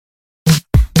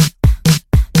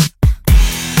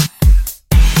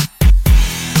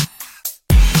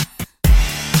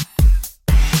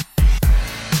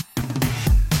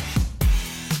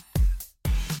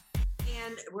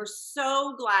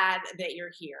so glad that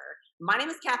you're here. My name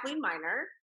is Kathleen Miner,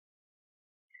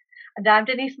 And I'm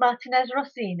Denise Martinez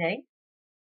Rossini.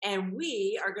 and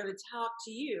we are going to talk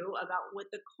to you about what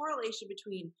the correlation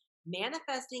between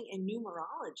manifesting and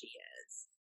numerology is.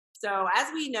 So, as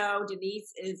we know,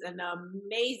 Denise is an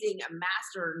amazing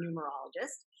master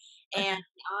numerologist, and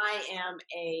I am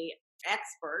a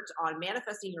expert on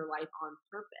manifesting your life on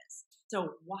purpose.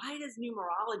 So, why does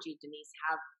numerology, Denise,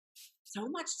 have so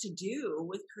much to do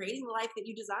with creating the life that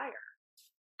you desire?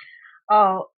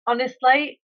 Oh,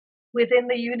 honestly, within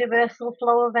the universal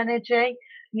flow of energy,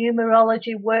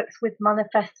 numerology works with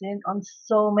manifesting on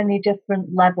so many different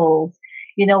levels.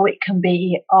 It can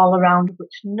be all around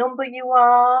which number you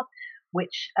are,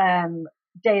 which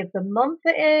day of the month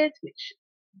it is,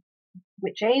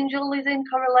 which angel is in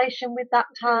correlation with that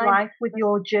time, life with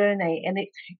your journey, and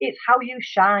it's how you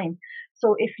shine.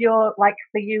 So if you're like,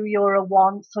 for you, you're a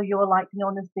one, so you're like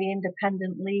known as the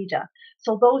independent leader.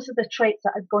 So those are the traits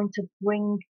that are going to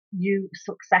bring you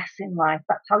success in life.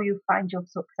 That's how you find your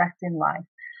success in life.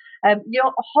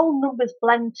 Your whole numbers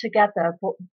blend together,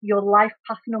 but your life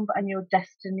path number and your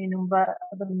destiny number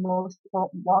are the most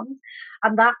important ones.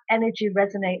 And that energy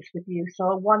resonates with you.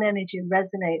 So one energy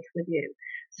resonates with you.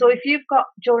 So if you've got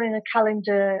during a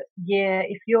calendar year,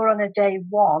 if you're on a day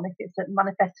one, if it's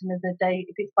manifesting as a day,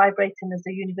 if it's vibrating as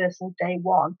a universal day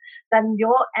one, then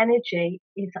your energy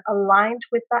is aligned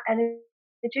with that energy.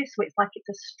 So it's like it's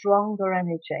a stronger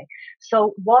energy.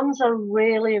 So ones are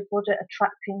really good at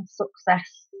attracting success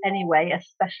anyway,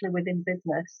 especially within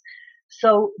business.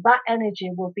 So that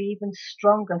energy will be even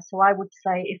stronger. So I would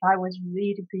say, if I was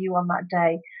reading for you on that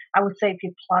day, I would say if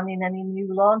you're planning any new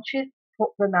launches, put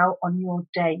them out on your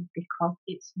day, because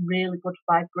it's really good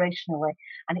vibrationally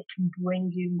and it can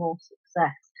bring you more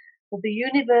success. But the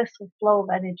universal flow of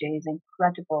energy is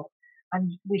incredible,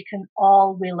 and we can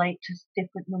all relate to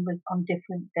different numbers on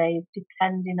different days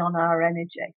depending on our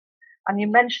energy. And you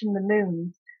mentioned the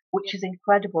moons, which is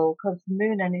incredible because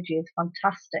moon energy is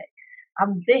fantastic.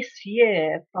 And this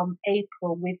year, from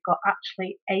April, we've got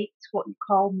actually 8 what you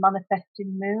call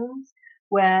manifesting moons,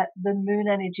 where the moon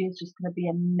energy is just going to be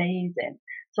amazing.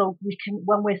 So we can,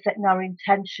 when we're setting our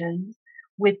intentions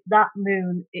with that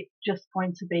moon, it's just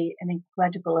going to be an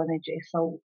incredible energy.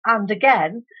 So, and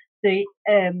again, the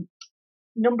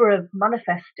number of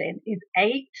manifesting is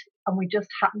 8, and we just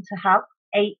happen to have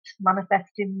 8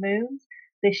 manifesting moons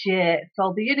this year.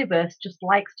 So the universe just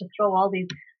likes to throw all these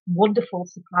wonderful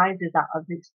surprises at us.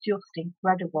 It's just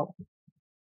incredible.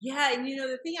 Yeah, and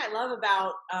the thing I love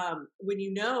about when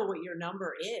you know what your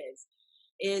number is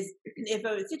if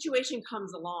a situation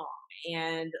comes along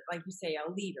and, like you say,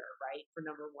 a leader, right, for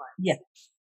number one, Yeah.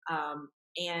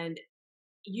 And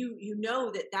you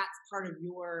know that that's part of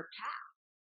your path.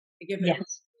 Like if a Yes.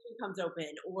 position comes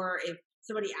open, or if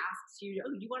somebody asks you,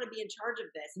 "Oh, you want to be in charge of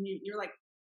this?" and you're like,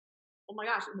 "Oh my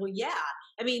gosh, well, yeah."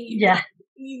 I mean, Yeah.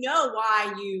 you know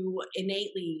why you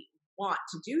innately want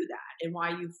to do that and why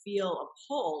you feel a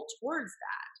pull towards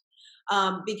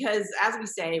that. Because, as we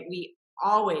say, we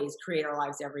always create our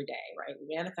lives every day, right?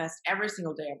 We manifest every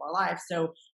single day of our life.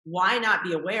 So why not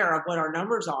be aware of what our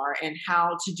numbers are and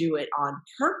how to do it on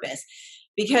purpose?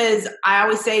 Because I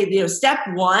always say, step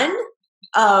one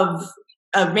of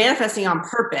manifesting on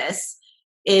purpose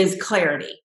is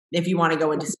clarity. If you want to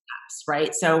go into steps,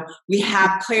 right? So we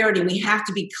have clarity. We have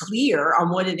to be clear on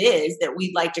what it is that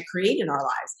we'd like to create in our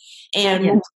lives, and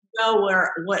when we know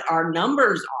what our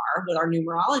numbers are, what our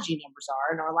numerology numbers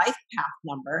are, and our life path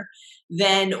number,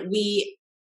 then we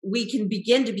can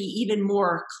begin to be even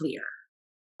more clear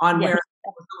on where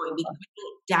we're going, because we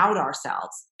don't doubt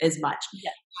ourselves as much.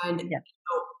 And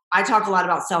I talk a lot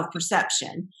about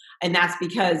self-perception, and that's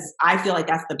because I feel like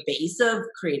that's the base of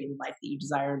creating the life that you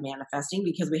desire and manifesting,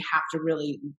 because we have to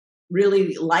really,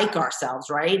 really like ourselves,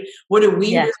 right? What do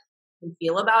we really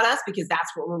feel about us? Because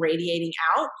that's what we're radiating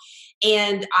out.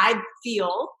 And I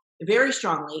feel very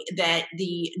strongly that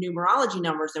the numerology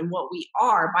numbers and what we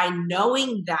are, by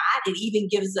knowing that, it even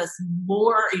gives us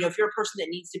more, if you're a person that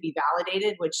needs to be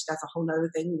validated, which that's a whole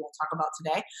nother thing we won't talk about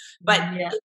today, but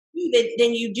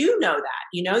then you do know that,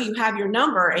 you have your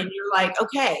number and you're like,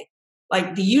 okay,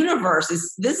 like the universe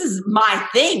this is my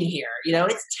thing here.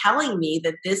 It's telling me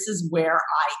that this is where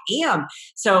I am.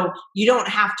 So you don't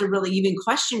have to really even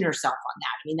question yourself on that.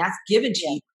 I mean, that's given to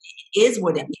you. It is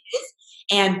what it is.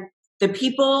 And the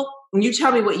people, and you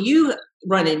tell me what you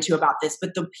run into about this,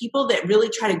 but the people that really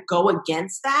try to go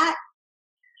against that,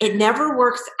 it never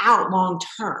works out long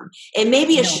term. It may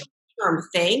be a short term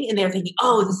thing, and they're thinking,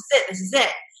 oh, this is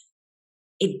it.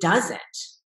 It doesn't.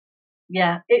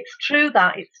 Yeah, it's true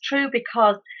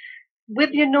because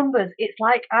with your numbers, it's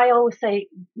like I always say,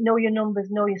 know your numbers,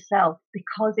 know yourself,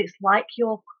 because it's like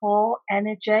your core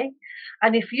energy.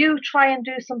 And if you try and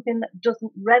do something that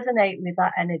doesn't resonate with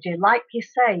that energy, like you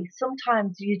say,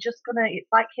 sometimes you're just gonna, it's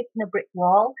like hitting a brick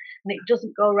wall and it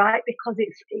doesn't go right because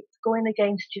it's going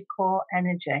against your core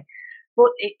energy.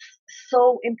 But it's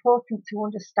so important to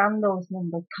understand those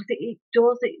numbers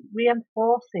because it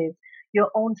reinforces your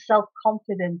own self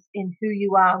confidence in who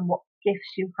you are and what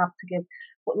gifts you have to give.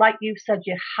 But like you said,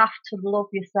 you have to love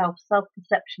yourself. Self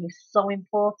perception is so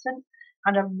important.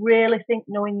 And I really think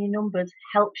knowing your numbers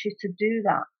helps you to do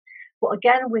that. But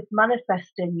again, with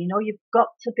manifesting, you've got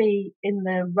to be in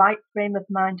the right frame of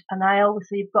mind. And I always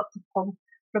say you've got to come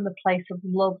from a place of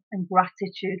love and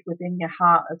gratitude within your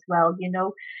heart as well.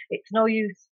 It's no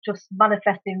use just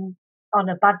manifesting on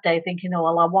a bad day thinking, oh,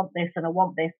 well, I want this and I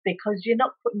want this, because you're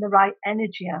not putting the right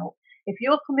energy out. If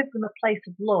you're coming from a place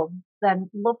of love, then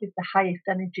love is the highest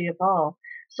energy of all.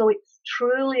 So it's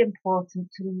truly important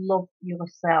to love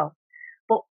yourself.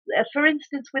 But for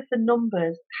instance, with the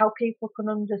numbers, how people can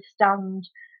understand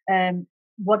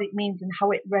what it means and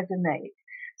how it resonates.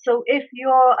 So if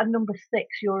you're a number 6,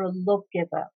 you're a love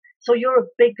giver. So you're a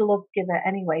big love giver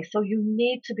anyway. So you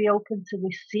need to be open to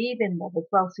receiving love as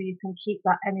well, so you can keep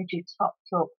that energy topped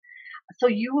up. So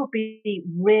you will be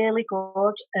really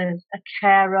good as a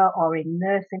carer or in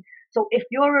nursing. So if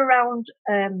you're around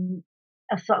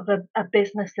a sort of a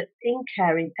business that's in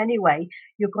caring anyway,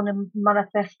 you're going to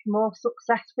manifest more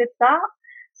success with that.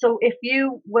 So if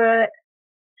you were,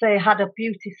 say, had a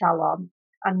beauty salon,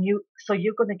 and you're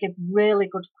going to give really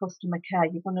good customer care,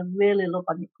 you're going to really love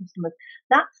on your customers,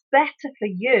 that's better for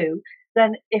you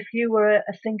than if you were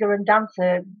a singer and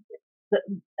dancer.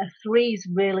 A three's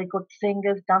really good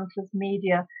singers, dancers,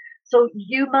 media. So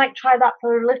you might try that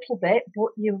for a little bit,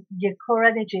 but your core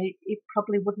energy, it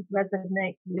probably wouldn't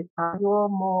resonate with that. You're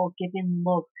more giving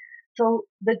love. So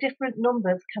the different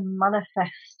numbers can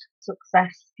manifest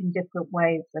success in different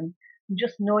ways, and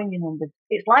just knowing your numbers,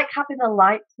 it's like having a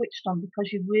light switched on, because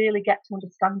you really get to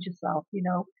understand yourself, and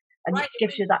it Right.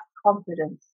 gives you that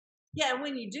confidence. Yeah, and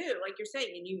when you do, like you're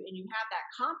saying, and you have that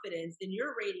confidence, then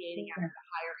you're radiating out Yeah. of the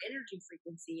higher energy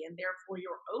frequency, and therefore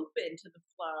you're open to the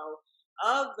flow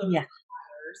of those Yes.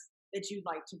 desires that you'd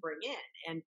like to bring in.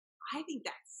 And I think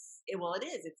that's it. Well, it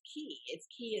is. It's key. It's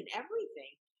key in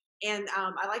everything. And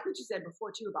I like what you said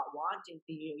before too about wanting.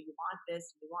 You want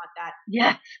this, you want that.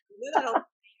 Yes. You know that old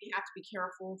saying, you have to be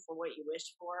careful for what you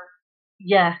wish for.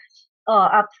 Yes. Oh,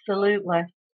 absolutely.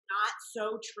 Not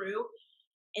so true.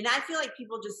 And I feel like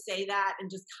people just say that and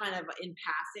just kind of in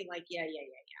passing, like, yeah, yeah,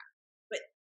 yeah, yeah. But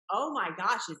oh my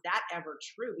gosh, is that ever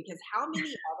true? Because how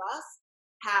many of us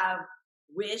have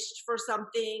wished for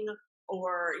something,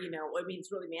 or, I mean,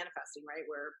 it's really manifesting, right?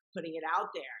 We're putting it out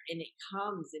there and it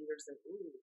comes and you're just like,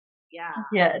 ooh, yeah.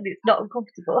 Yeah, and it's not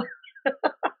uncomfortable.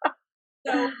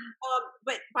 So,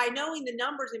 but by knowing the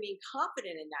numbers and being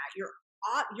confident in that,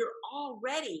 you're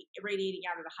already radiating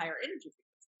out of the higher energy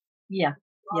frequency. Yeah.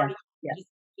 You're Yeah. already Yeah.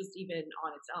 just even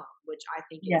on its own, which I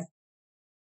think Yeah.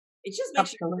 it just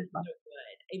makes you feel Absolutely. so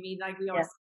good. I mean, like we Yeah. always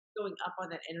going up on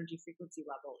that energy frequency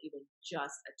level, even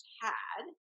just a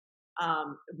tad,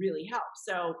 really helps.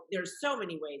 So there's so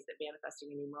many ways that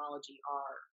manifesting and numerology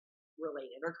are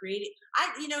related or creating.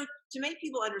 To make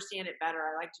people understand it better,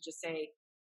 I like to just say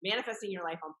manifesting your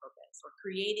life on purpose or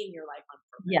creating your life on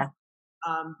purpose. Yeah.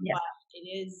 Yeah. But it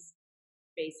is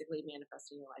basically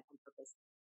manifesting your life on purpose.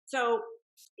 So,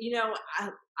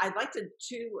 I'd like to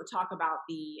talk about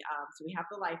so we have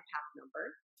the life path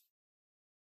number,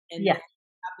 and then Yes.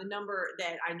 have the number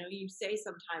that I know you say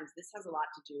sometimes this has a lot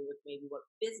to do with maybe what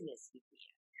business you be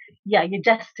Yeah, your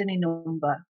destiny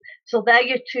number. So they're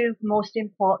your two most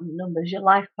important numbers, your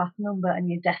life path number and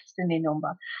your destiny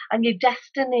number. And your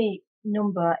destiny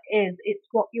number it's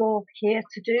what you're here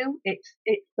to do. It's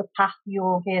the path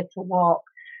you're here to walk.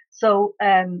 So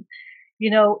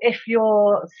if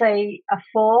you're, say, a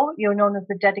 4, you're known as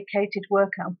the dedicated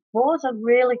worker. And 4s are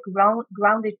really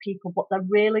grounded people, but they're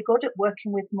really good at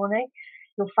working with money.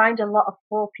 You'll find a lot of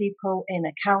 4 people in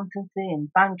accountancy, in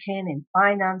banking, in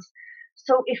finance.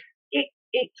 So if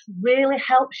it really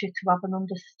helps you to have an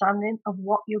understanding of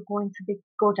what you're going to be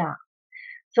good at.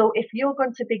 So if you're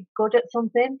going to be good at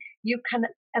something, you can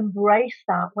embrace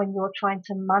that when you're trying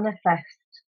to manifest.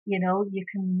 You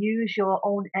can use your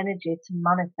own energy to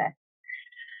manifest.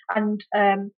 And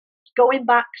going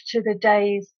back to the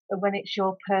days when it's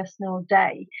your personal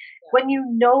day, when you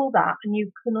know that and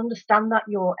you can understand that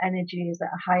your energy is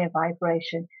at a higher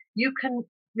vibration, you can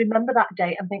remember that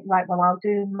day and think, right, well, I'll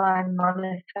do my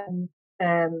manifest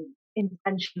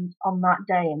intentions on that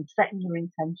day, and setting your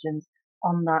intentions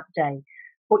on that day.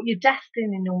 But your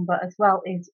destiny number as well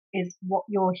is what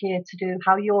you're here to do,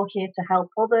 how you're here to help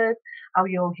others, how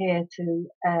you're here to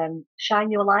shine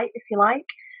your light, if you like.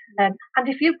 And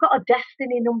if you've got a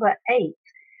destiny number 8,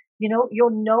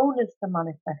 you're known as the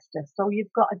manifester. So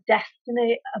you've got a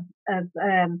destiny of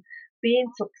being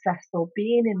successful,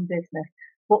 being in business,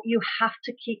 but you have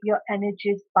to keep your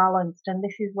energies balanced. And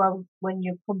this is when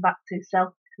you come back to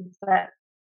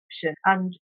self-perception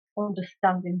and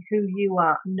understanding who you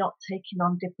are, not taking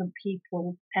on different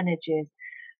people's energies,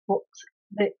 but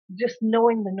just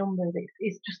knowing the number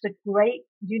is just a great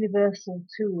universal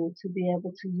tool to be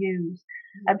able to use.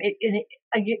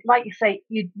 Like you say,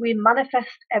 we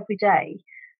manifest every day,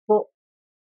 but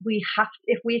we have,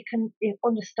 if we can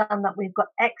understand that we've got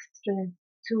extra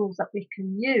tools that we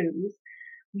can use,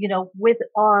 with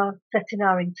our setting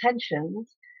our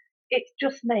intentions, it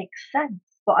just makes sense.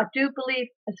 But I do believe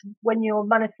as when you're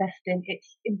manifesting,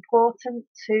 it's important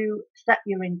to set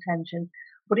your intentions,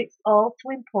 but it's also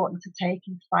important to take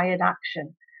inspired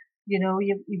action.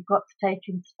 You've got to take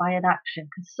inspired action,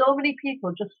 because so many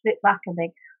people just sit back and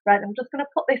think, right, I'm just going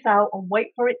to put this out and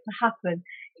wait for it to happen.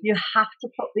 You have to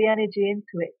put the energy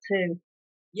into it too.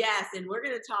 Yes, and we're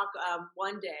going to talk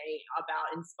one day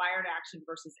about inspired action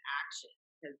versus action,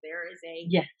 because there is a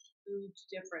Yes. huge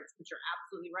difference. But you're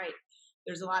absolutely right.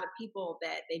 There's a lot of people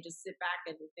that they just sit back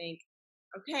and they think,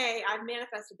 okay, I've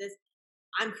manifested this.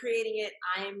 I'm creating it.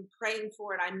 I'm praying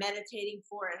for it. I'm meditating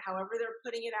for it. However, they're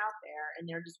putting it out there, and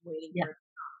they're just waiting Yeah. for it.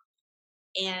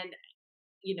 And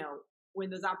when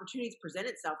those opportunities present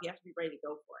itself, you have to be ready to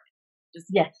go for it.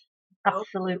 Just Yes, go.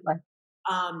 absolutely.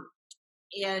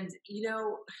 And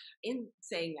in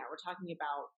saying that, we're talking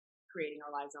about creating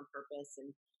our lives on purpose,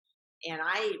 and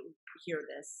I hear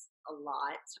this a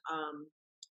lot.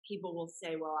 People will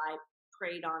say, well, I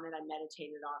prayed on it, I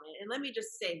meditated on it. And let me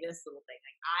just say this little thing.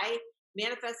 Like,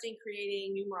 manifesting,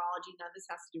 creating, numerology, none of this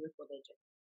has to do with religion.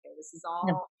 Okay, this is all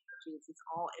No. energies, it's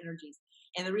all energies.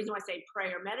 And the reason why I say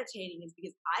pray or meditating is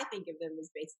because I think of them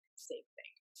as basically the same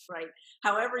thing, right?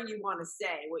 However you want to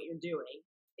say what you're doing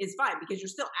is fine, because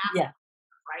you're still asking, Yeah.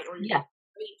 right? Or you're Yeah.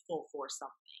 grateful for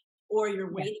something, or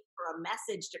you're Yeah. waiting for a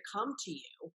message to come to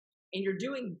you, and you're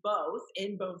doing both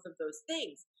in both of those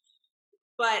things.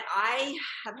 But I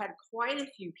have had quite a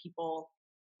few people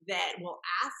that will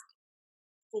ask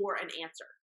for an answer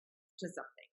to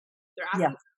something. They're asking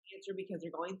Yeah. for an answer because they're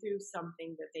going through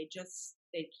something that they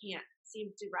can't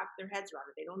seem to wrap their heads around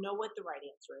it. They don't know what the right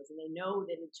answer is, and they know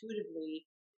that intuitively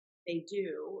they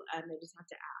do, and they just have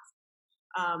to ask,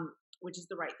 which is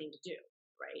the right thing to do,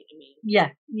 right? I mean,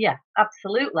 Yeah. Yeah.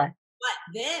 Absolutely. but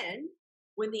then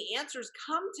when the answers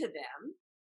come to them,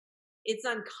 it's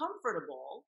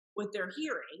uncomfortable what they're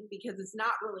hearing, because it's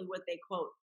not really what they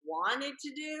quote wanted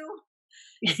to do.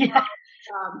 So, Yeah.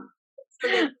 so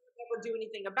they never do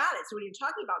anything about it. So when you're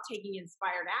talking about taking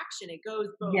inspired action, it goes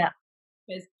both. Yeah.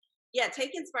 Because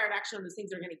take inspired action on those things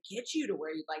that are going to get you to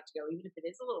where you'd like to go, even if it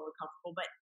is a little uncomfortable. But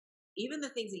even the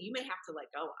things that you may have to let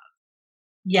go of,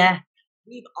 Yeah.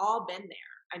 we've all been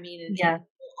there. I mean, and Yeah.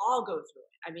 we'll all go through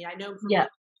it. I mean, I know for me Yeah.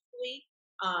 personally,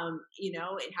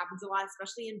 it happens a lot,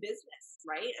 especially in business,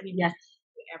 right? I mean, Yes.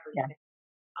 Yeah. everything.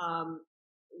 Um,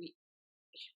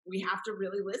 we have to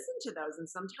really listen to those, and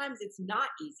sometimes it's not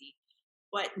easy.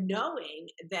 But knowing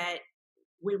that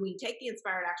when we take the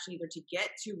inspired action, either to get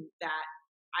to that,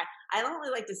 I don't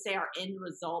really like to say our end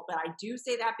result, but I do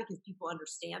say that because people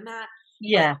understand that.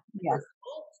 Yeah. But Yeah.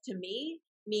 result to me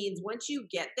means once you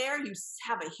get there, you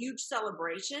have a huge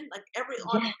celebration, like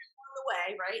along Yes. the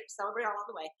way, right? Celebrate all along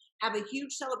the way. Have a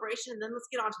huge celebration, and then let's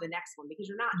get on to the next one, because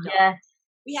you're not done. Yes.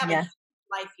 We have a Yes. huge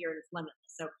life here, and it's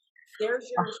limitless. So there's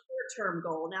your short-term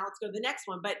goal. Now let's go to the next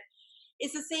one. But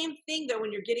it's the same thing, though,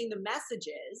 when you're getting the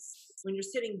messages, when you're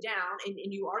sitting down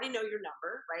and you already know your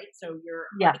number, right? So you're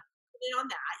Yeah. on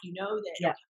that. You know that, Yeah.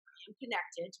 okay, I am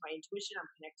connected to my intuition. I'm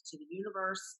connected to the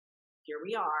universe. Here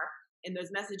we are. And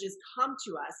those messages come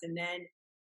to us. And then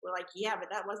we're like, yeah, but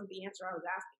that wasn't the answer I was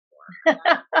asking for.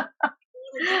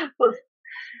 But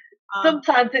Um,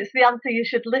 sometimes it's the answer you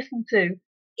should listen to.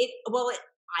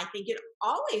 I think it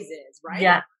always is, right?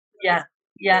 Yeah. Yeah.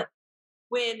 Yeah.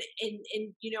 When, and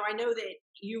I know that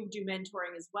you do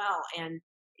mentoring as well. And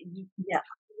Yeah.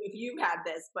 if you've had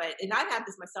this, and I've had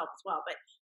this myself as well, but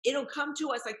it'll come to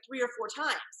us like 3 or 4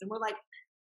 times, and we're like,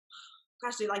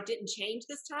 gosh, they didn't change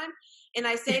this time. And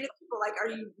I say to people, like, are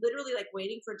you literally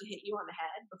waiting for it to hit you on the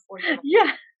head before you're like,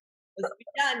 Yeah. let's be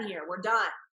done here, we're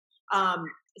done.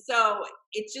 So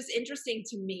it's just interesting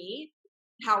to me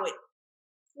how it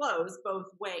flows both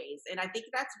ways, and I think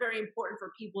that's very important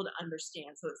for people to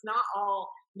understand. So it's not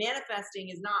all manifesting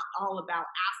is not all about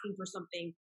asking for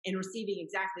something and receiving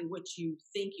exactly what you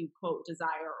think you quote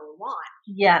desire or want.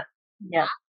 Yeah. Yeah.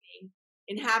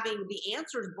 And having the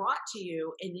answers brought to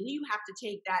you, and then you have to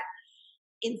take that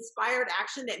inspired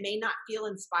action that may not feel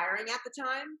inspiring at the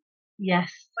time,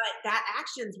 Yes. but that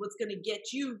action is what's going to get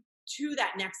you to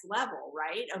that next level,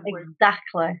 right? Of where,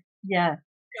 Exactly. Yeah.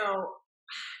 so,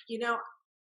 you know,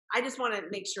 I just want to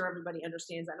make sure everybody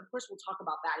understands that. And of course, we'll talk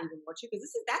about that even more too,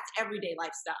 because that's everyday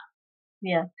life stuff.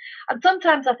 Yeah. And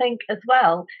sometimes I think as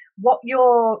well, what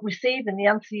you're receiving, the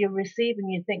answer you're receiving,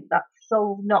 you think that's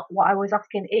so not what I was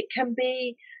asking. It can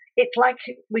be, it's like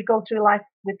we go through life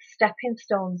with stepping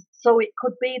stones. So it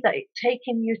could be that it's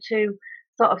taking you to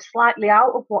sort of slightly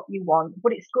out of what you want,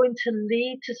 but it's going to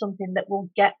lead to something that will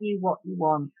get you what you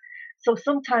want. So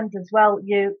sometimes as well,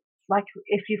 like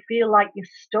if you feel like you're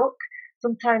stuck,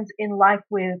 sometimes in life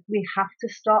we have to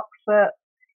stop for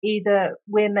either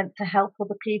we're meant to help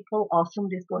other people or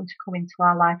somebody's going to come into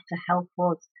our life to help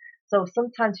us. So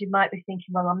sometimes you might be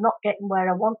thinking, well, I'm not getting where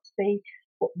I want to be,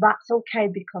 but that's okay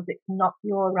because it's not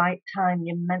your right time.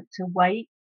 You're meant to wait.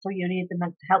 So you're either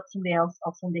meant to help somebody else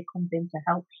or somebody comes in to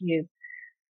help you.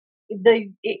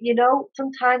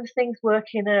 Sometimes things work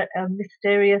in a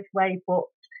mysterious way, but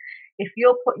if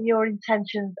you're putting your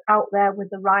intentions out there with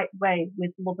the right way,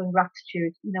 with love and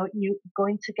gratitude, you're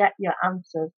going to get your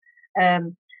answers.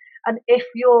 Um, and if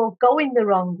you're going the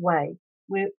wrong way,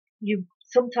 you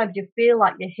sometimes you feel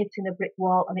like you're hitting a brick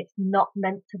wall and it's not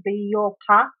meant to be your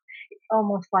path. It's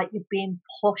almost like you're being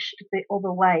pushed the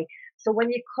other way. So when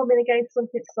you're coming against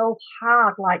something so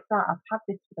hard like that, I've had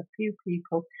this with a few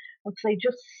people, I'd say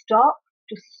just stop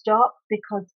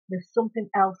because there's something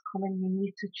else coming. You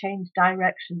need to change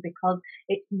direction because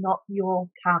it's not your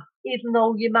path. Even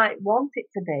though you might want it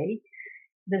to be,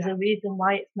 there's Yeah. a reason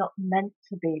why it's not meant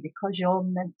to be because you're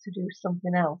meant to do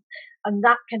something else. And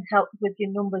that can help with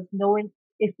your numbers, knowing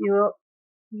if you're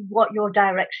what your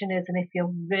direction is and if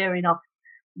you're veering off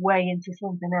way into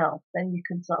something else, then you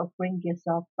can sort of bring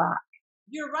yourself back.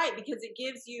 You're right, because it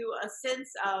gives you a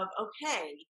sense of,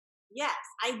 okay, yes,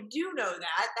 I do know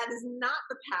that. That is not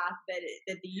the path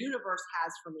that the universe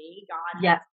has for me. God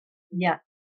Yeah, has yeah,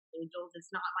 angels.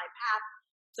 It's not my path.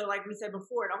 So, like we said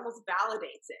before, it almost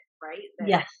validates it, right?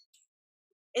 yes,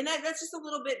 And that's just a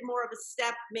little bit more of a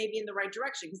step, maybe in the right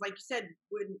direction. Because, like you said,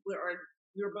 we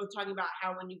were both talking about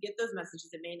how when you get those messages,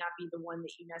 it may not be the one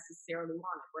that you necessarily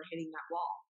wanted. We're hitting that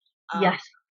wall, yes.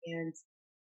 and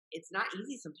it's not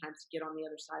easy sometimes to get on the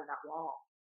other side of that wall.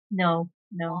 No,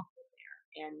 no.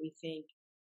 And we think,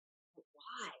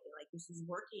 why? Like, this is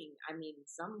working. I mean,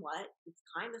 somewhat. It's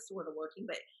kind of sort of working,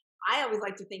 but I always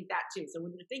like to think that too. So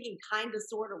when you're thinking kind of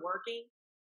sort of working,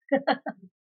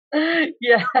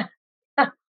 Yeah.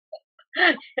 I'm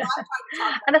trying to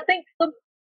talk And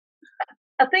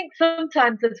I think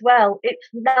sometimes as well, it's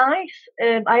nice.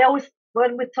 I always,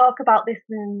 when we talk about this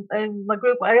in my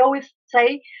group, I always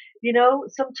say,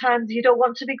 sometimes you don't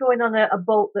want to be going on a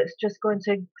boat that's just going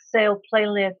to sail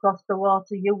plainly across the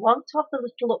water. You want to have the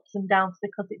little ups and downs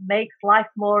because it makes life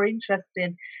more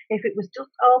interesting. If it was just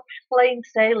all plain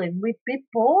sailing, we'd be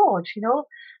bored.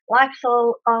 Life's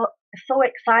all so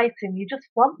exciting. You just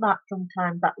want that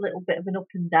sometimes, that little bit of an up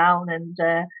and down and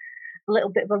a little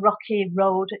bit of a rocky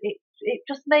road. It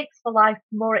just makes for life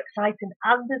more exciting,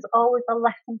 and there's always a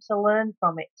lesson to learn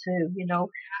from it too. There's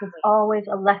exactly. always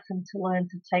a lesson to learn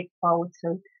to take forward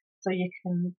so you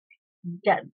can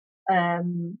get a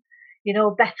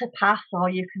better path, or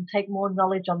you can take more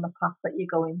knowledge on the path that you're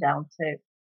going down to.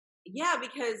 Yeah,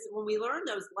 because when we learn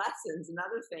those lessons,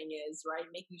 another thing is, right,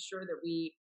 making sure that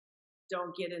we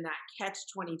don't get in that catch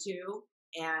 22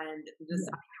 and Yeah,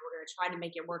 decide that we're going to try to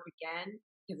make it work again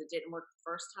because it didn't work the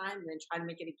first time, and then try to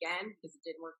make it again because it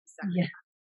didn't work the second yeah,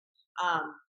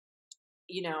 time.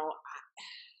 You know,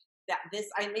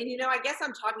 I mean, I guess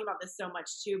I'm talking about this so much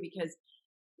too because,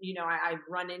 I've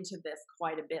run into this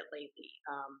quite a bit lately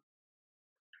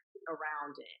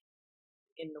around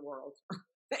it in the world.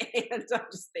 And I'm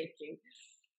just thinking,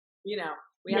 you know,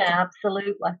 we have to yeah,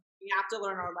 absolutely. we have to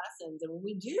learn our lessons. And when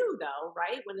we do, though,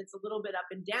 right, when it's a little bit up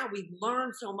and down, we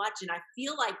learn so much, and I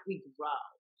feel like we grow.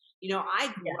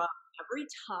 I Yeah, grow every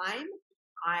time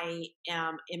I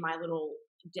am in my little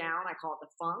down. I call it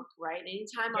the funk, right?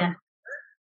 Anytime yeah,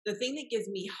 the thing that gives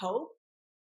me hope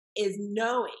is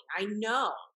knowing, I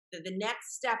know that the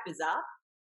next step is up,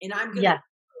 and I'm going to yeah,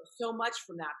 grow so much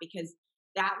from that because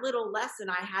that little lesson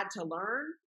I had to learn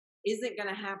isn't going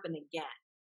to happen again.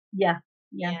 yeah,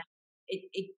 yeah, And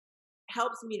it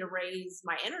helps me to raise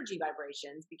my energy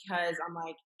vibrations because I'm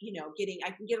like, I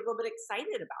can get a little bit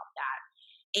excited about that.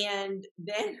 And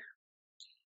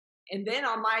then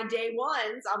on my day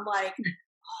ones, I'm like,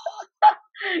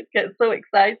 Get so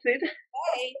excited.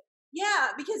 Hey, yeah,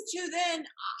 because too, then,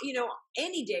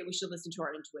 any day we should listen to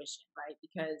our intuition, right?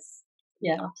 Because we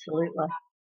Yeah, all absolutely. have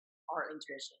our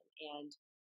intuition. And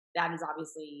that is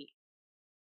obviously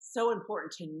so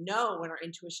important to know when our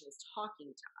intuition is talking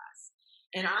to us.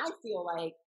 And I feel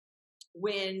like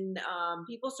when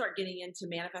people start getting into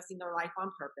manifesting their life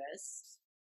on purpose,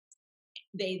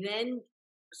 they then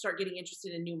start getting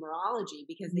interested in numerology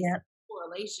because they see Yeah,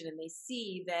 correlation and they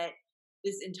see that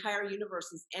this entire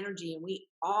universe is energy and we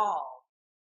all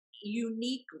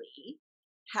uniquely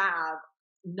have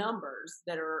numbers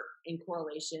that are in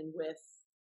correlation with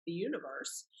the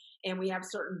universe, and we have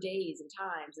certain days and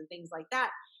times and things like that,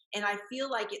 and I feel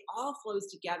like it all flows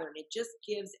together and it just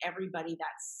gives everybody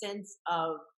that sense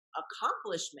of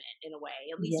accomplishment in a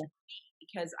way, at least yeah, for me,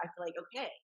 because I feel like,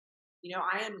 okay,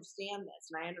 I understand this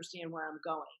and I understand where I'm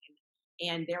going,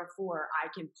 and therefore I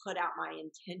can put out my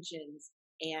intentions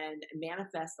and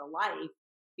manifest a life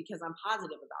because I'm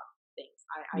positive about things.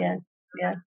 I yeah, believe in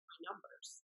yeah. my numbers.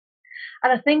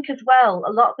 And I think as well,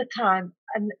 a lot of the time,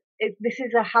 and this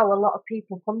is how a lot of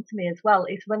people come to me as well,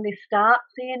 is when they start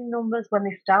seeing numbers, when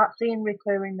they start seeing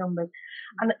recurring numbers.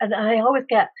 And I always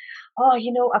get, oh,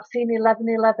 I've seen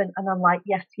 1111. And I'm like,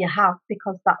 yes, you have,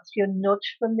 because that's your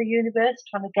nudge from the universe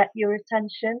trying to get your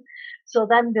attention. So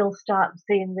then they'll start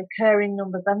seeing recurring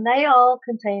numbers, and they all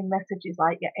contain messages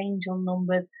like your angel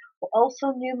numbers, but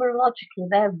also numerologically,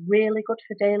 they're really good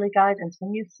for daily guidance.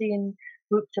 When you're seeing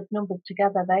groups of numbers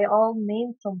together, they all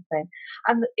mean something.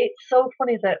 And it's so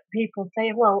funny that people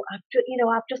say, well, I've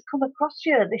just come across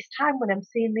you at this time when I'm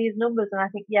seeing these numbers. And I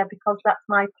think, yeah, because that's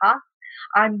my path.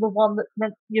 I'm the one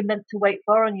you're meant to wait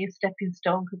for on your stepping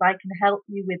stone, because I can help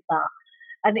you with that.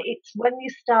 And it's when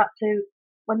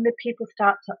the people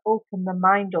start to open the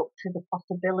mind up to the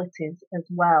possibilities as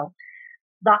well,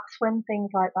 that's when things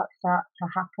like that start to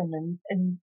happen.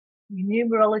 And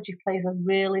numerology plays a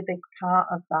really big part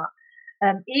of that.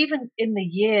 Even in the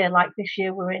year, like this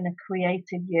year, we're in a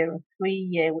creative year, a 3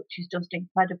 year, which is just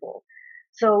incredible.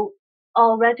 So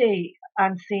already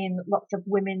I'm seeing lots of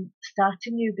women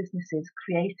starting new businesses,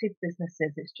 creative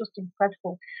businesses. It's just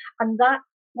incredible. And that,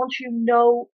 once you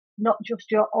know not just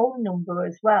your own number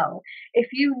as well, if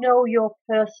you know your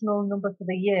personal number for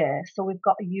the year, so we've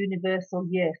got a universal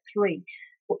year 3,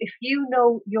 but if you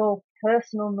know your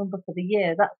personal number for the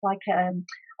year, that's like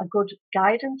a good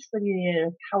guidance for the year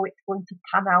of how it's going to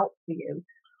pan out for you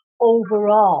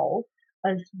overall,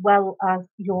 as well as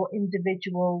your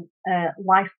individual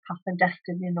life path and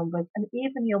destiny numbers, and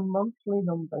even your monthly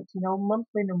numbers.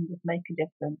 Monthly numbers make a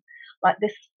difference. Like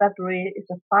this February is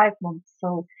a 5 month,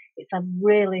 so it's a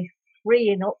really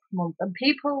freeing up month, and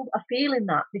people are feeling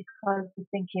that because they're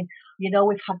thinking,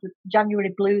 we've had the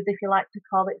January blues, if you like to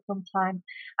call it, sometimes,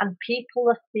 and people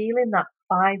are feeling that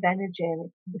 5 energy,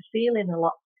 and they're feeling a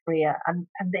lot freer and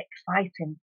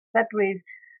exciting. February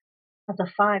as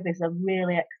a 5 is a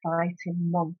really exciting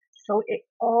month. So it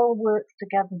all works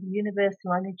together. The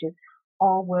universal energies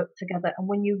all work together. And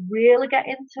when you really get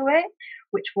into it,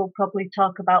 which we'll probably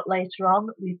talk about later on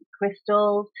with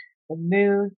crystals, the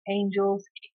moon, angels,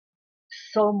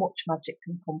 so much magic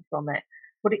can come from it.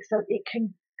 But it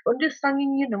can,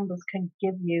 understanding your numbers can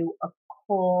give you a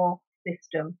core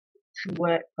system to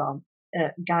work from,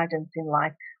 guidance in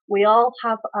life. We all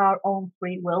have our own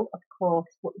free will, of course,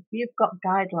 but if you've got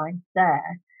guidelines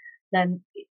there, then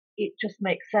it just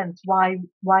makes sense. Why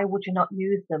would you not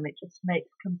use them? It just makes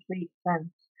complete sense.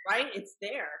 Right? It's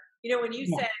there. When you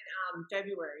Yeah, said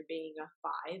February being a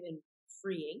 5 and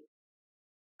freeing,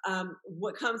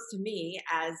 what comes to me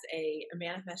as a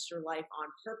manifest your life on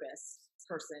purpose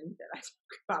person that I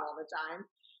talk about all the time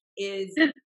is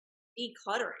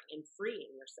decluttering and freeing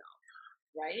yourself,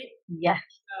 right? yes,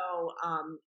 So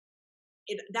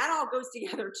that all goes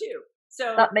together too.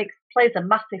 So that makes plays a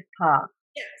massive part.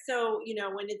 yeah, so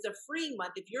when it's a freeing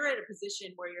month, if you're at a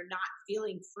position where you're not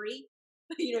feeling free,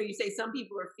 you say some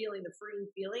people are feeling the freeing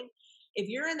feeling. If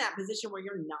you're in that position where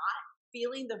you're not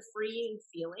feeling the freeing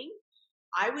feeling,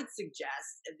 I would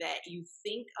suggest that you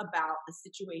think about the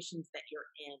situations that you're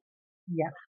in.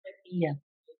 Yeah, It be yeah,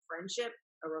 a friendship,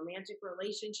 a romantic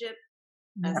relationship,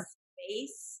 a yeah,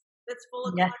 space that's full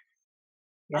of yes, clutter,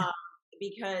 yes, um,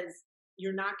 because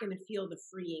you're not going to feel the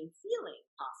freeing feeling,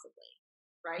 possibly,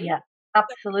 right? yeah,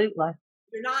 absolutely.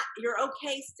 You're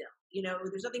okay still.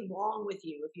 There's nothing wrong with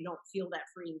you if you don't feel that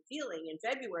freeing feeling in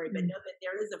February, but Mm. know that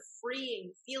there is a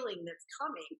freeing feeling that's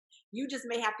coming. You just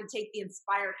may have to take the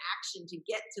inspired action to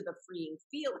get to the freeing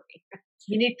feeling.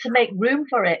 You need to make room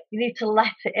for it. You need to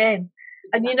let it in.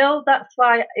 And Exactly. that's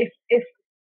why if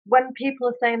when people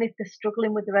are saying if they're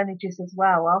struggling with their energies as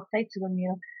well, I'll say to them,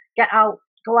 get out,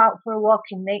 go out for a walk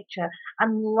in nature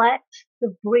and let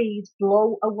the breeze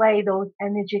blow away those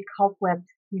energy cobwebs,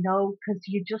 because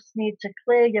you just need to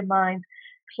clear your mind,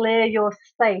 clear your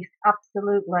space,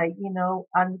 absolutely,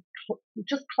 and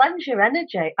just cleanse your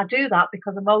energy. I do that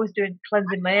because I'm always doing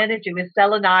cleansing my energy with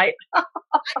selenite. I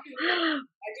do too.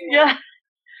 I do when Yeah,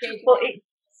 I shake but down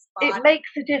the it spot. makes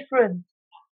a difference.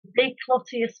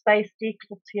 Declutter your space,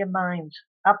 declutter your mind.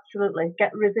 Absolutely.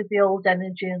 Get rid of the old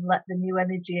energy and let the new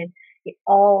energy in. It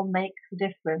all makes a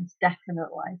difference.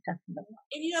 Definitely. Definitely.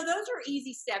 And those are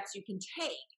easy steps you can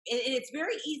take, and it's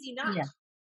very easy not Yeah. to.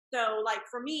 So, like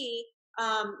for me,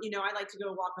 I like to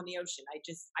go walk on the ocean.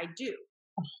 I do.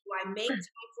 Do I make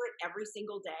time for it every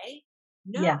single day?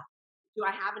 No. Yeah. Do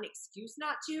I have an excuse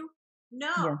not to?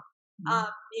 No. Yeah.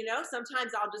 Yeah.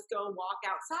 Sometimes I'll just go walk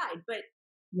outside. But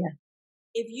Yeah.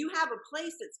 if you have a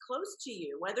place that's close to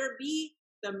you, whether it be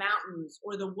the mountains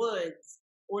or the woods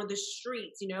or the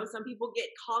streets, some people get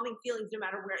calming feelings no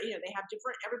matter where, they have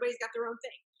different, everybody's got their own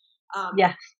thing.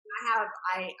 Yes.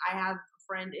 I have a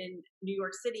friend in New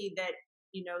York City that,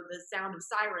 the sound of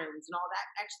sirens and all that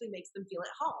actually makes them feel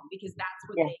at home because that's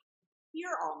what Yeah. they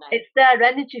hear all night. It's their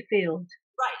energy field.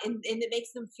 Right. And it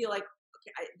makes them feel like,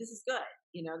 okay, this is good.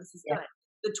 This is Yeah. good.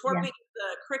 The Yeah. twerping of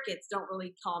the crickets don't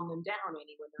really calm them down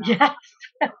any when they're out.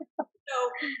 Yes.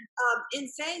 So, in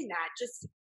saying that, just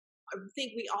I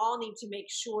think we all need to make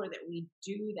sure that we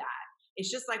do that. It's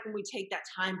just like when we take that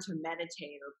time to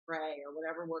meditate or pray or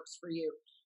whatever works for you.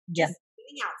 Yeah. Just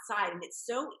being outside, and it's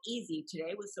so easy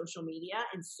today with social media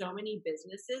and so many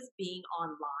businesses being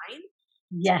online,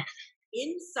 Yes.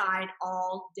 inside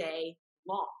all day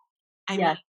long. I mean,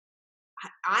 Yes.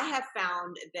 I have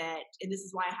found that, and this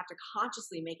is why I have to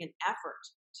consciously make an effort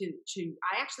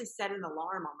I actually set an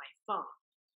alarm on my phone.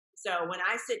 So when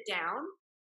I sit down,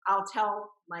 I'll tell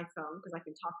my phone, because I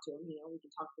can talk to him, we can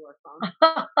talk through our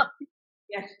phone.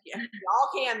 Yeah, we all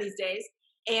can these days.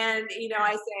 And,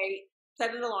 I say,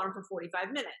 set an alarm for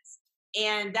 45 minutes.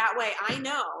 And that way I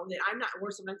know that I'm not, or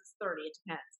sometimes it's 30, it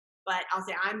depends. But I'll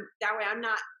say, that way I'm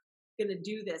not going to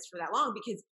do this for that long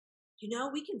because,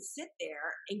 we can sit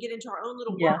there and get into our own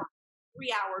little Yeah. world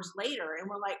 3 hours later. And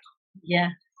we're like, Yeah.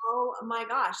 oh my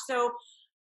gosh. So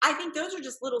I think those are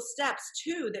just little steps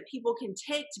too that people can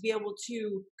take to be able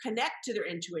to connect to their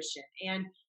intuition. And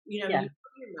you Yeah. know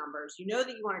your numbers. You know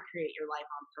that you want to create your life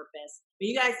on purpose. But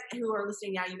you guys who are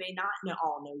listening now, you may not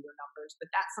all know your numbers, but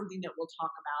that's something that we'll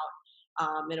talk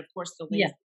about. And of course, the links Yeah.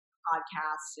 to the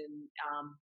podcast and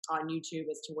on YouTube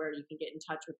as to where you can get in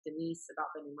touch with Denise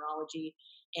about the numerology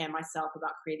and myself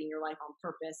about creating your life on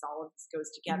purpose. All of this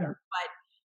goes together. Yeah. But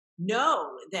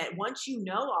know that once you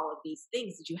know all of these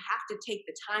things, that you have to take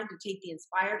the time to take the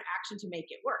inspired action to make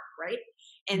it work, right?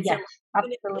 And so Yes.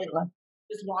 even if Absolutely.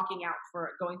 it's just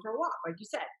going for a walk, like you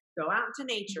said, go out into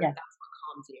nature Yeah. if that's what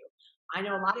calms you. I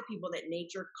know a lot of people that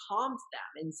nature calms them,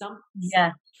 and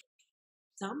Yeah.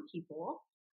 some people,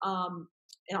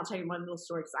 and I'll tell you one little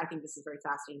story because I think this is very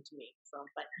fascinating to me. So,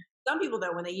 but some people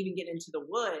though, when they even get into the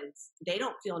woods, they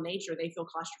don't feel nature; they feel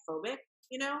claustrophobic.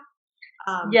 Yeah.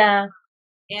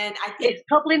 And I think It's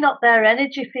probably not their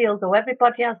energy field though.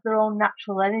 Everybody has their own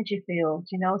natural energy field,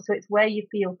 so it's where you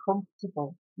feel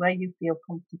comfortable,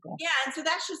 yeah, and so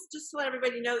that's just to let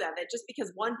everybody know that just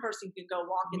because one person can go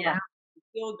walk in the Yeah. mountains and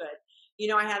feel good.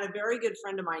 I had a very good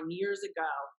friend of mine years ago,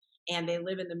 and they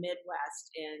live in the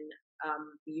Midwest in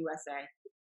the USA.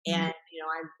 Mm. And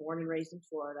I'm born and raised in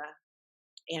Florida,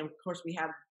 and of course we have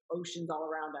oceans all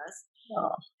around us.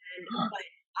 Oh. But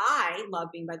I love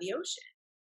being by the ocean.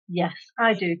 Yes,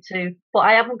 I do too. But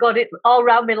I haven't got it all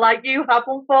around me like you have,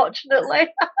 unfortunately.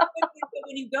 But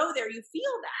when you go there, you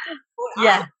feel that. What I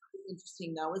Yeah. find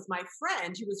interesting though is my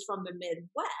friend who was from the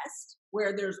Midwest,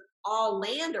 where there's all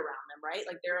land around them, right?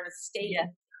 Like they're in a state. Yeah.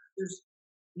 There's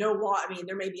no water. I mean,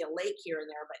 there may be a lake here and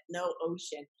there, but no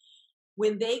ocean.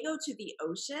 When they go to the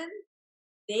ocean,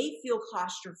 they feel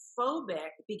claustrophobic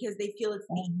because they feel it's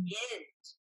the end,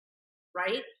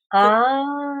 right?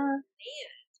 Ah,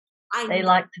 I they know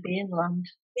like to be inland.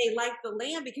 they like the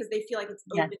land because they feel like it's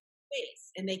Yeah. open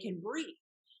space and they can breathe.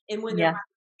 And when they're Yeah.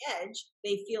 by the edge,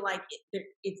 they feel like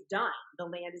it's done. The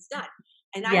land is done.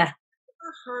 And I've Yeah.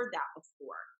 never heard that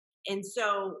before. And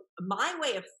so my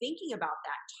way of thinking about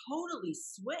that totally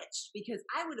switched because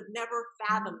I would have never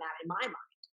fathomed that in my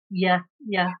mind. Yeah.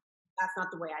 Yeah. That's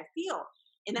not the way I feel.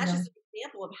 And that's No. just an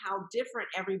example of how different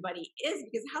everybody is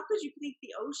because how could you think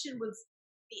the ocean was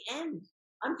the end?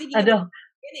 I'm thinking I of the know.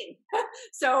 beginning.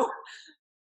 So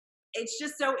it's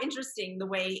just so interesting the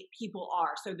way people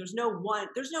are. So there's no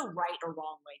right or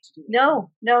wrong way to do it.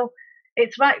 No.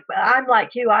 It's right. But I'm like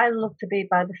you. I love to be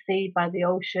by the sea, by the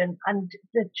ocean, and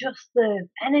the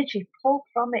energy pull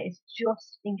from it is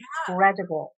just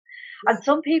incredible. Yeah. And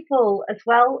some people as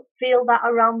well feel that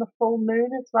around the full moon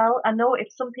as well. I know if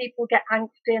some people get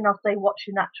angsty and I'll say, what's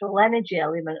your natural energy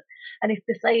element? And if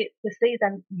they say it's the sea,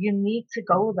 then you need to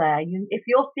go there. If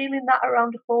you're feeling that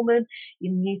around a full moon,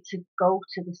 you need to go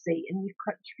to the sea, and you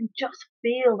can just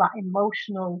feel that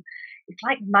emotional. It's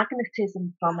like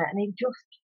magnetism from it, and it just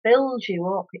fills you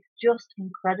up. It's just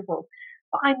incredible.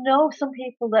 But I know some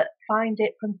people that find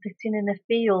it from sitting in a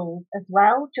field as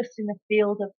well, just in a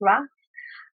field of grass.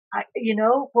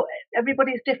 But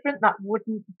everybody's different. That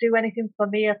wouldn't do anything for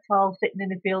me at all, sitting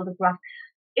in a field of grass.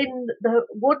 In the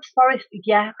woods forest,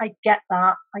 yeah, I get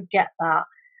that. I get that.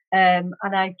 And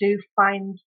I do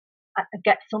find I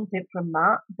get something from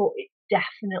that, but it's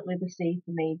definitely the sea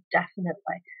for me,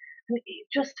 definitely. And it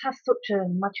just has such a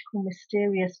magical,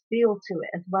 mysterious feel to it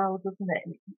as well, doesn't it?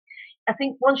 And I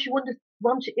think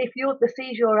if the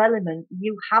sea's your element,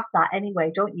 you have that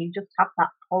anyway, don't you? You just have that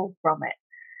pull from it.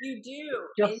 You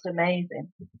do. And Just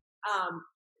amazing. um,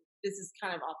 this is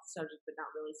kind of off the subject, but not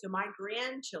really. So my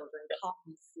grandchildren call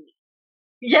me C.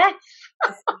 Yes,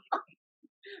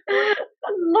 Well,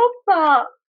 I love that.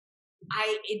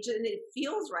 it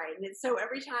feels right, and it's so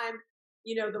every time,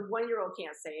 the 1-year-old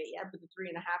can't say it yet, but the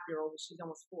 3.5-year-old, she's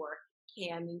almost 4,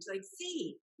 can, and she's like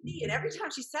C, C, and every time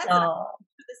she says it, I Oh,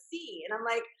 do the C, and I'm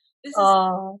like, this is,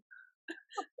 oh,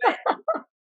 but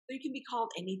so you can be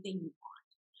called anything you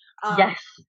want. yes.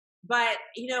 But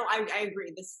I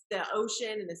agree. The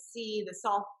ocean and the sea, the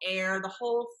salt air, the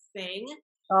whole thing.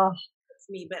 Oh, It's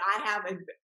me. But I have a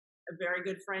very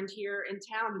good friend here in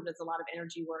town who does a lot of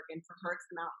energy work, and for her, it's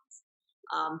the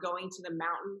mountains. Going to the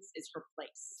mountains is her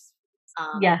place.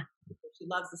 Um, yeah. she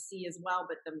loves the sea as well,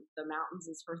 but the mountains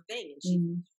is her thing, and she's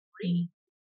Mm, free.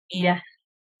 And yes.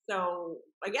 so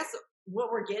I guess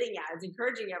what we're getting at is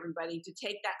encouraging everybody to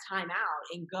take that time out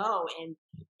and go and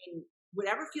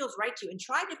whatever feels right to you and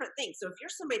try different things. So if you're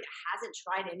somebody that hasn't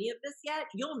tried any of this yet,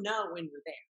 you'll know when you're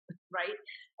there, right?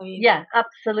 I mean, Yeah,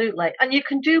 absolutely. And you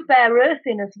can do bare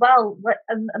earthing as well.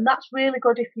 And that's really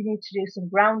good if you need to do some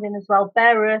grounding as well.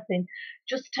 Bare earthing,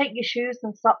 just take your shoes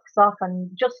and socks off and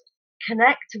just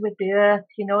connect with the earth.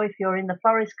 If you're in the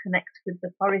forest, connect with the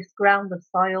forest ground, the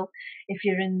soil. If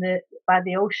you're by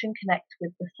the ocean, connect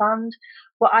with the sand.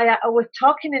 But I was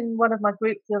talking in one of my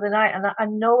groups the other night, and I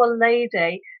know a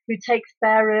lady who takes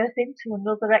bare earthing to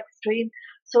another extreme.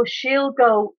 So she'll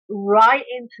go right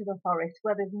into the forest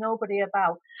where there's nobody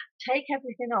about, take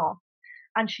everything off,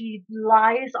 and she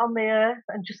lies on the earth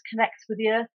and just connects with the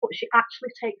earth. But she actually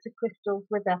takes the crystals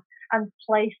with her and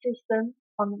places them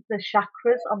on the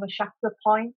chakras, on the chakra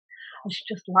point, and she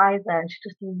just lies there and she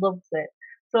just loves it.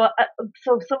 So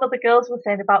some of the girls were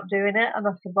saying about doing it, and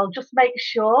I said, well, just make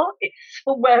sure it's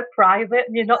somewhere private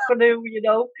and you're not going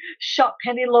to, shock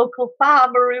any local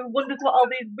farmer who wonders what all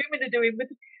these women are doing with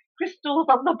crystals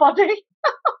on the body.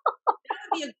 that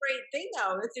would be a great thing,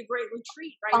 though. It's a great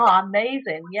retreat right Oh, there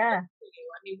amazing. Yeah. for you.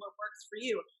 I mean, what works for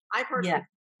you? I Yeah. personally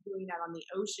doing that on the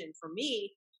ocean for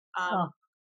me. Um, Oh,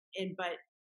 but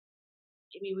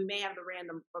I mean, we may have the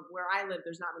random, but where I live,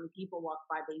 there's not many people walk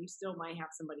by, but you still might have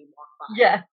somebody walk by.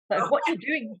 yeah. So What are you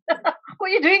doing? What are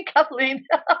you doing, Kathleen?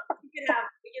 we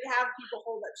could have people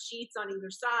hold up sheets on either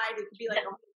side. It could be like Yeah. a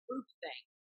whole group thing.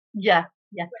 Yeah.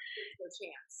 Yeah. No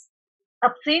chance.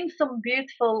 I've seen some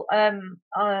beautiful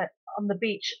on the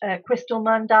beach crystal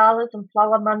mandalas and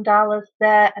flower mandalas.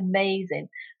 They're amazing.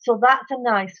 So that's a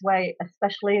nice way,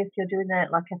 especially if you're doing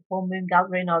it like a full moon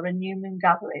gathering or a new moon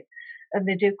gathering, and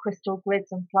they do crystal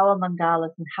grids and flower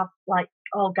mandalas and have like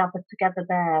all gathered together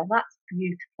there. That's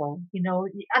beautiful.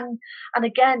 And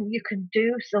again, you can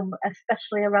do some,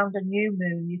 especially around a new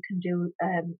moon. You can do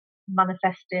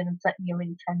manifesting and setting your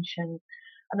intentions.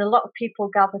 And a lot of people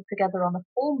gather together on a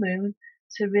full moon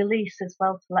to release as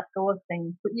well, to let go of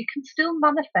things. But you can still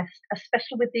manifest,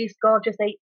 especially with these gorgeous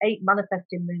eight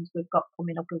manifesting moons we've got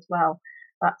coming up as well.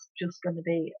 That's just going to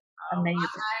be Oh, amazing.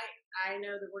 I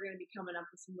know that we're going to be coming up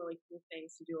with some really cool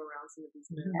things to do around some of these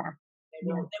moons. Yeah, They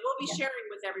yeah, will, they will be yeah, sharing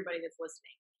with everybody that's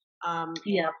listening. And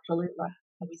yeah, absolutely,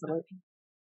 we absolutely.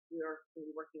 are going to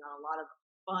be working on a lot of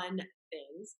fun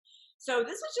things. So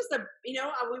this was just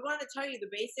we wanted to tell you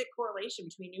the basic correlation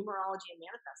between numerology and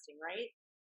manifesting, right?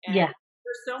 And Yeah,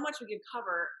 there's so much we could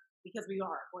cover because we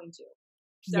are going to.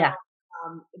 So yeah,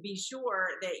 be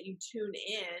sure that you tune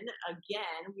in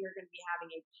again. We are going to be having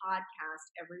a podcast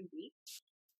every week,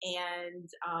 and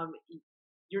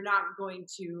you're not going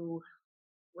to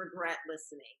regret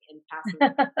listening and passing.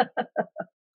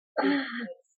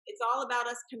 It's all about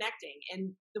us connecting,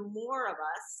 and the more of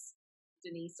us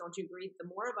Denise, don't you agree? The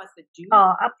more of us that do,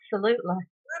 Oh, absolutely.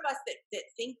 more of us that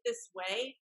think this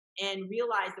way and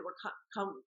realize that we're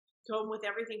come with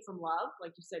everything from love,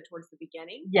 like you said towards the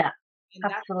beginning, Yeah, and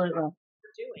that's what absolutely.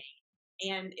 we're doing.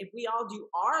 And if we all do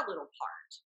our little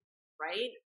part,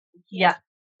 right? We can't Yeah, change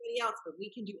anybody else, but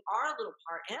we can do our little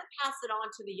part and pass it on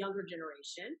to the younger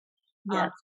generation. yeah.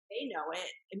 So they know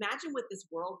it. Imagine what this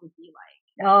world would be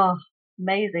like. Oh,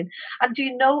 amazing. And do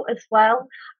you know as well,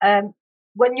 um,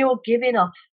 when you're giving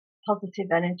off positive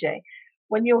energy,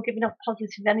 when you're giving off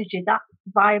positive energy, that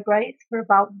vibrates for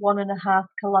about 1.5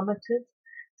 kilometers.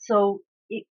 So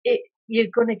you're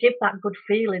going to give that good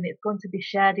feeling. It's going to be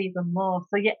shared even more.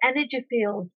 So your energy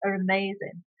fields are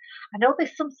amazing. I know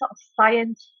there's some sort of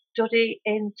science study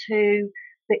into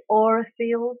the aura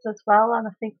fields as well, and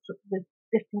I think there's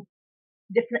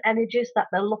different energies that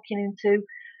they're looking into,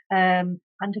 and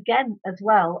again as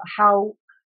well how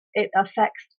it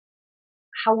affects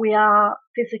how we are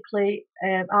physically,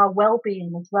 our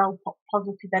well-being as well.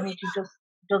 Positive Oh energy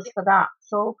does for that.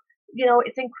 So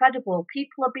it's incredible.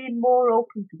 People are being more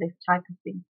open to this type of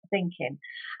thinking,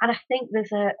 and I think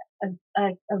there's a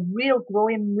real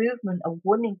growing movement of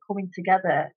women coming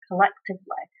together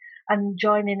collectively and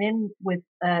joining in with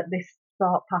this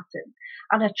thought pattern.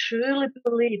 And I truly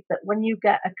believe that when you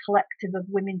get a collective of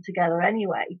women together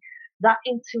anyway, that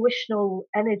intuitional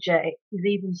energy is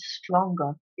even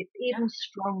stronger. It's yeah. even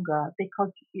stronger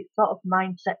because it's sort of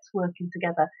mindsets working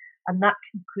together, and that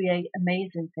can create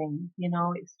amazing things.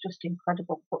 It's just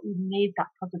incredible. But we need that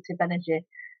positive energy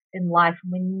in life,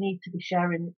 and we need to be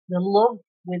sharing the love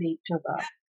with each other.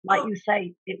 Like Oh, you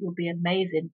say, it would be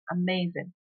amazing,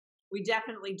 amazing. we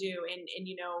definitely do. And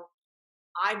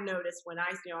I've noticed when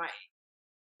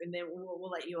and then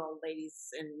we'll let you all ladies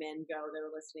and men go that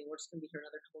are listening. We're just going to be here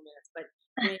another couple minutes. But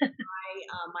when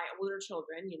my older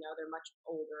children, they're much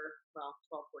older, well,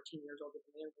 12, 14 years older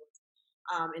than the younger ones.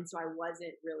 And so I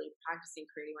wasn't really practicing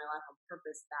creating my life on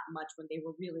purpose that much when they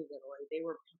were really little. They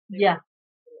were Yeah,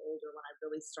 a little older when I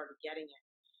really started getting it.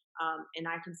 And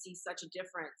I can see such a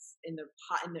difference in the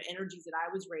energies that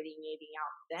I was radiating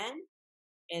out then,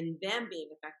 and them being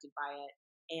affected by it.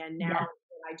 And now yeah,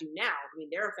 what I do now, I mean,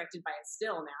 they're affected by it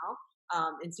still now.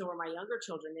 And so are my younger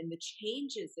children, and the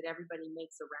changes that everybody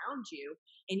makes around you,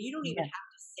 and you don't even yeah, have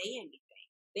to say anything.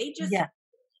 They just, yeah,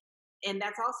 and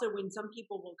that's also when some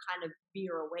people will kind of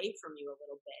veer away from you a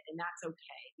little bit, and that's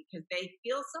okay because they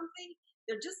feel something,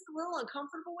 they're just a little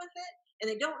uncomfortable with it, and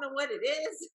they don't know what it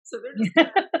is, so they're just yeah.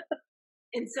 kind of,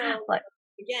 and so Like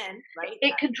again, right?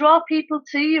 it can draw people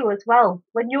to you as well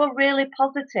when you're really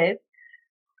positive.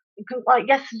 Like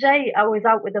yesterday, I was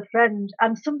out with a friend,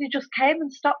 and somebody just came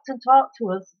and stopped and talked to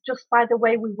us just by the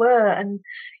way we were. And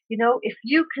if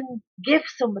you can give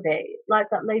somebody, like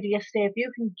that lady yesterday, if you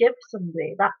can give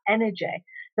somebody that energy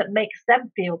that makes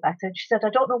them feel better. And she said, I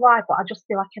don't know why, but I just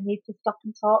feel like I need to stop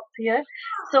and talk to you.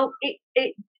 So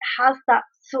it has that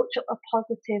such a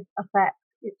positive effect.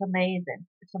 It's amazing.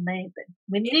 It's amazing.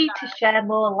 We It need to share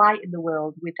more light in the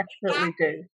world. We definitely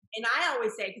Exactly. do. And I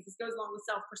always say, because this goes along with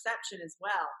self perception as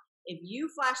well, if you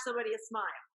flash somebody a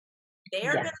smile,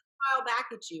 they're Yeah. going to smile back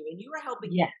at you, and you are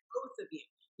helping Yeah. both of you.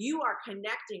 You are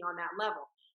connecting on that level.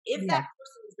 If that Yeah.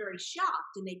 person is very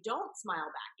shocked and they don't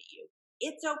smile back at you,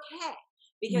 it's okay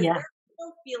because Yeah. they're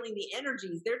still feeling the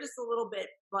energies. They're just a little bit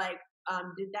like,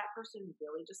 did that person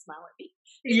really just smile at me?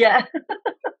 Because Yeah.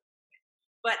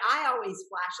 but I always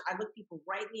flash. I look people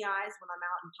right in the eyes when I'm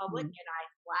out in public, Mm. and I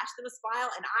flash them a smile.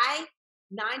 And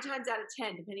 9 times out of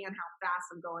 10, depending on how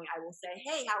fast I'm going, I will say,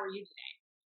 "Hey, how are you today?"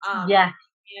 Yeah.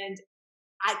 And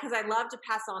because I love to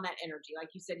pass on that energy,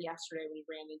 like you said yesterday when you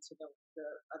ran into the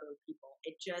other people.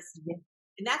 It just, Yeah.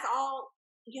 and that's all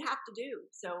you have to do.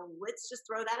 So let's just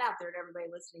throw that out there to everybody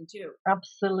listening too.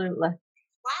 Absolutely.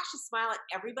 Flash a smile at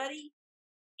everybody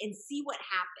and see what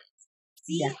happens.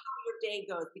 See Yeah. how your day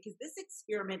goes because this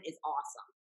experiment is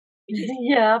awesome because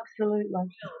Yeah, absolutely.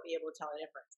 will be able to tell the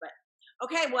difference. But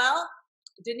okay, well,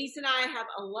 Denise and I have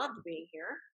loved being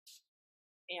here,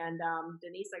 and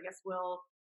Denise, I guess we'll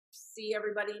see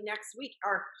everybody next week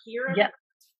or hear Yeah.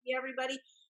 everybody.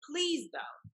 Please,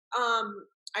 though,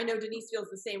 I know Denise feels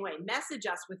the same way. Message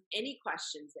us with any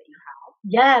questions that you have.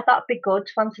 Yeah, that'd be good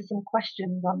to answer some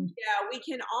questions on. Yeah, we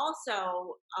can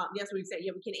also, yes, we say,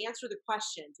 yeah, we can answer the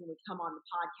questions when we come on the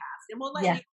podcast, and we'll let you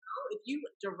Yeah. know if you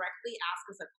directly ask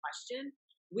us a question.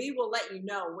 We will let you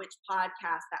know which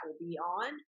podcast that will be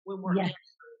on when we're Yeah.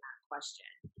 answering that question.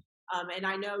 And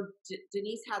I know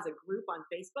Denise has a group on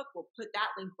Facebook. We'll put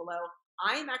that link below.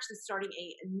 I am actually starting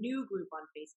a new group on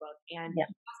Facebook, and Yeah.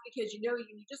 that's because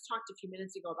you just talked a few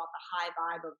minutes ago about the high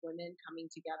vibe of women coming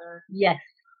together. Yes.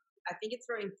 I think it's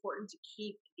very important to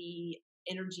keep the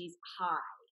energies high.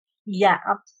 Yeah,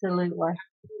 absolutely.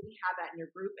 You have that in your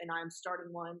group, and I'm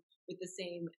starting one with the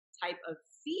same type of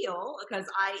feel because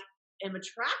I am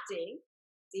attracting.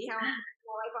 See how I'm putting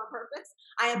my life on purpose?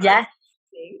 I am Yes.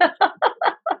 attracting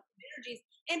energies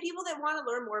and people that want to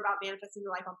learn more about manifesting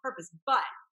your life on purpose. But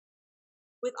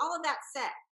with all of that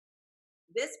said,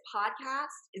 this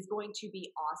podcast is going to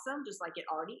be awesome, just like it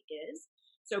already is.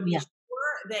 So be Yeah.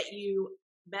 sure that you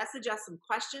message us some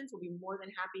questions. We'll be more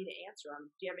than happy to answer them.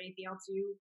 Do you have anything else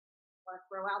you want to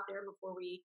throw out there before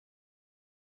we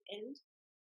end?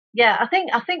 Yeah, I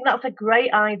think that's a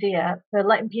great idea for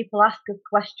letting people ask us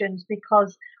questions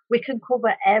because we can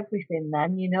cover everything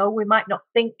then, we might not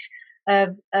think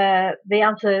of the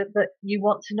answer that you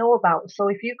want to know about. So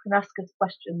if you can ask us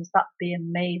questions, that'd be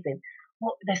amazing.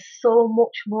 There's so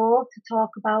much more to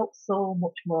talk about, so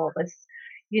much more. There's,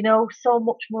 so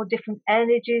much more different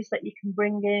energies that you can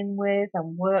bring in with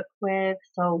and work with.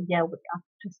 So yeah, I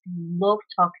just love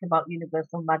talking about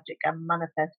universal magic and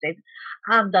manifesting.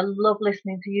 And I love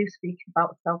listening to you speak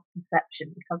about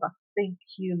self-perception because I think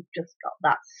you've just got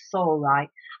that so right.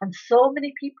 And so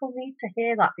many people need to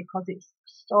hear that because it's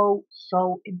so,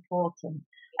 so important,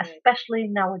 especially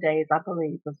nowadays, I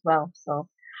believe, as well. So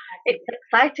it's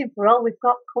exciting for all we've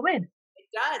got coming. It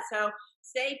does. So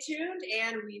stay tuned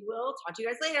and we will talk to you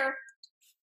guys later.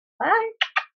 Bye.